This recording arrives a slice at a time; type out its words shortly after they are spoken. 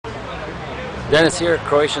Dennis here,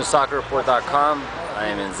 CroatianSports.com. I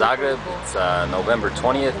am in Zagreb. It's November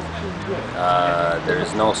 20th. There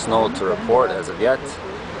is no snow to report as of yet.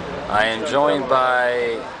 I am joined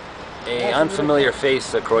by an unfamiliar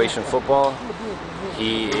face of Croatian football.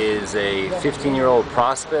 He is a 15-year-old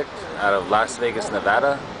prospect out of Las Vegas,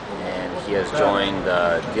 Nevada, and he has joined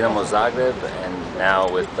Dinamo Zagreb and now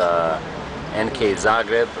with NK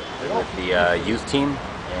Zagreb with the youth team.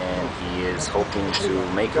 And he is hoping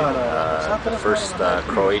to make it the first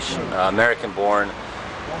American-born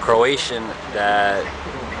Croatian that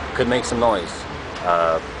could make some noise.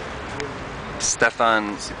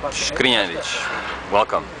 Stefan Škrinjarić,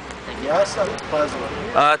 welcome.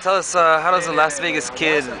 Tell us, how does a Las Vegas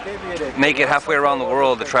kid make it halfway around the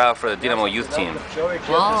world to try out for the Dinamo youth team?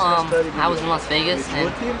 Well, I was in Las Vegas and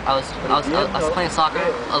I was playing soccer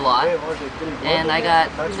a lot, and I got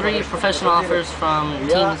 3 professional offers from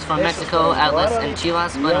teams from Mexico, Atlas, and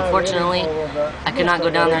Chivas, but unfortunately I could not go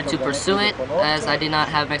down there to pursue it as I did not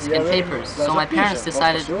have Mexican papers. So my parents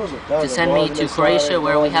decided to send me to Croatia,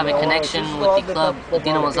 where we have a connection with the club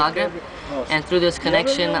Dinamo Zagreb. And through this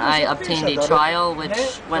connection, I obtained a trial,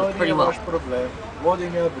 which went pretty well.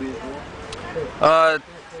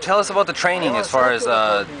 Tell us about the training as far as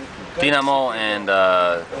Dinamo and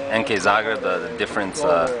NK Zagreb, the difference.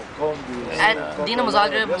 At Dinamo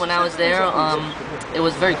Zagreb, when I was there, it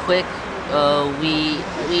was very quick.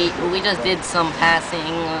 We just did some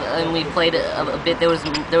passing and we played a bit.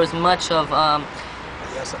 There was much of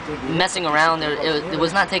messing around. It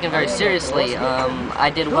was not taken very seriously. I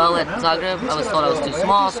did well at Zagreb. I was told I was too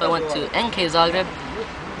small, so I went to NK Zagreb,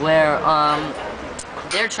 where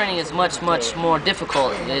their training is much more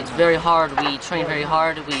difficult. It's very hard. We train very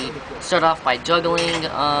hard. We start off by juggling,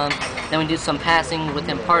 then we do some passing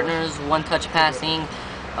within partners, one-touch passing,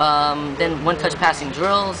 then one-touch passing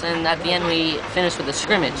drills, and at the end we finish with a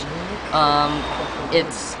scrimmage.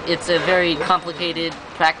 It's a very complicated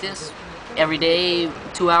practice. Every day,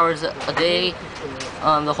 2 hours a day,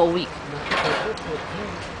 the whole week.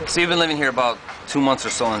 So you've been living here about 2 months or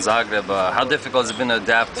so in Zagreb. How difficult has it been to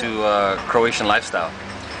adapt to Croatian lifestyle?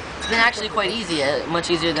 It's been actually quite easy, much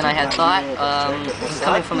easier than I had thought.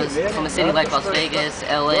 Coming from a city like Las Vegas,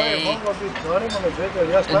 LA,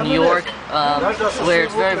 New York, where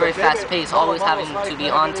it's very fast-paced, always having to be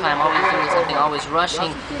on time, always doing something, always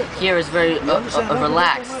rushing. Here is very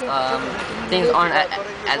relaxed. Things aren't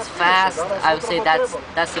as fast. I would say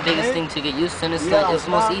that's the biggest thing to get used to, and it's the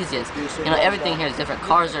most easiest. You know, everything here is different.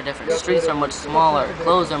 Cars are different. Streets are much smaller.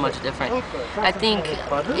 Clothes are much different. I think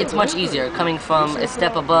it's much easier coming from a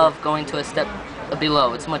step above, going to a step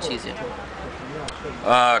below. It's much easier.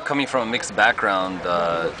 Coming from a mixed background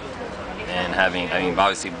and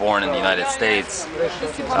obviously born in the United States,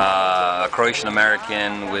 a Croatian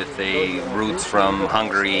American with a roots from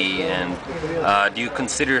Hungary, and do you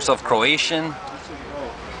consider yourself Croatian?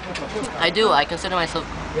 I do. I consider myself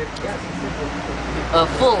a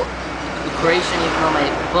full Croatian, even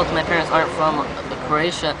though both my parents aren't from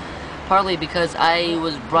Croatia. Partly because I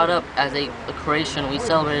was brought up as a Croatian. We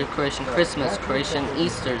celebrated Croatian Christmas, Croatian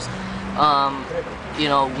Easters. You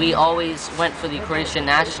know, we always went for the Croatian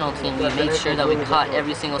national team. We made sure that we caught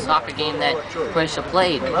every single soccer game that Croatia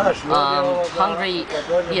played. Hungary,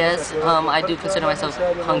 yes, I do consider myself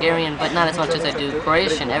Hungarian, but not as much as I do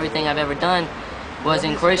Croatian. Everything I've ever done was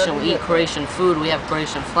in Croatian. We eat Croatian food, we have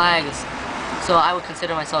Croatian flags, so I would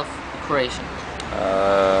consider myself Croatian.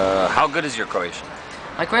 How good is your Croatian?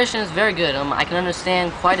 My Croatian is very good. I can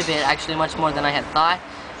understand quite a bit, actually much more than I had thought.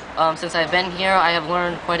 Since I've been here, I have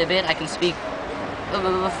learned quite a bit. I can speak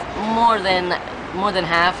more than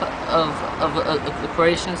half of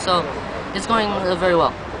Croatian, so it's going very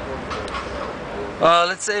well.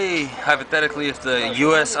 Let's say, hypothetically, if the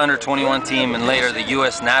U.S. under-21 team and later the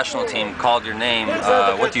U.S. national team called your name,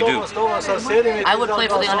 what do you do? I would play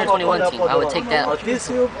for the under-21 team. I would take that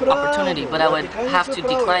opportunity, but I would have to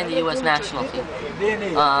decline the U.S. national team.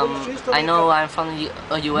 I know I'm from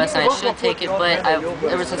the U.S. and I should take it, but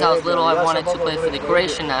ever since I was little, I've wanted to play for the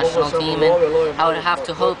Croatian national team, and I would have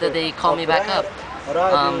to hope that they call me back up.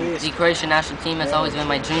 The Croatian national team has always been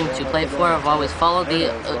my dream to play for. I've always followed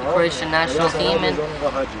the Croatian national team, and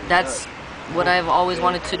that's what I've always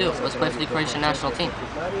wanted to do, was play for the Croatian national team.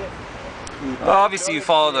 Obviously, you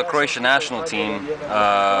follow the Croatian national team.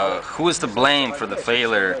 Who is to blame for the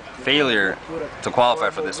failure to qualify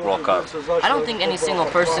for this World Cup? I don't think any single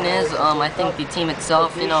person is. I think the team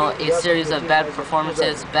itself, a series of bad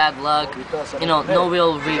performances, bad luck, no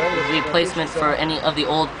real replacement for any of the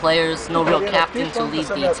old players, no real captain to lead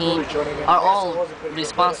the team, are all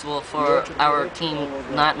responsible for our team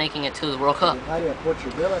not making it to the World Cup.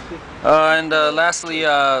 And lastly,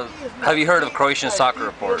 have you heard of Croatian Soccer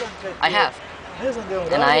Report? I have.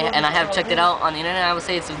 And I have checked it out on the internet. I would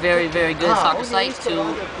say it's a very, very good soccer site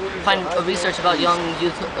to find research about young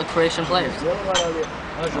youth Croatian players.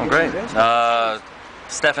 Oh, great.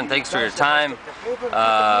 Stefan, thanks for your time.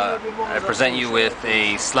 I present you with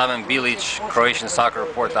a Slaven Bilic,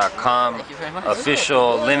 CroatianSports.com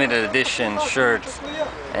official limited edition shirt,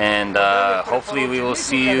 and hopefully we will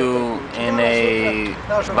see you in a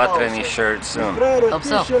Vatreni shirt soon. Hope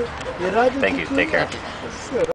so. Thank you. Take care.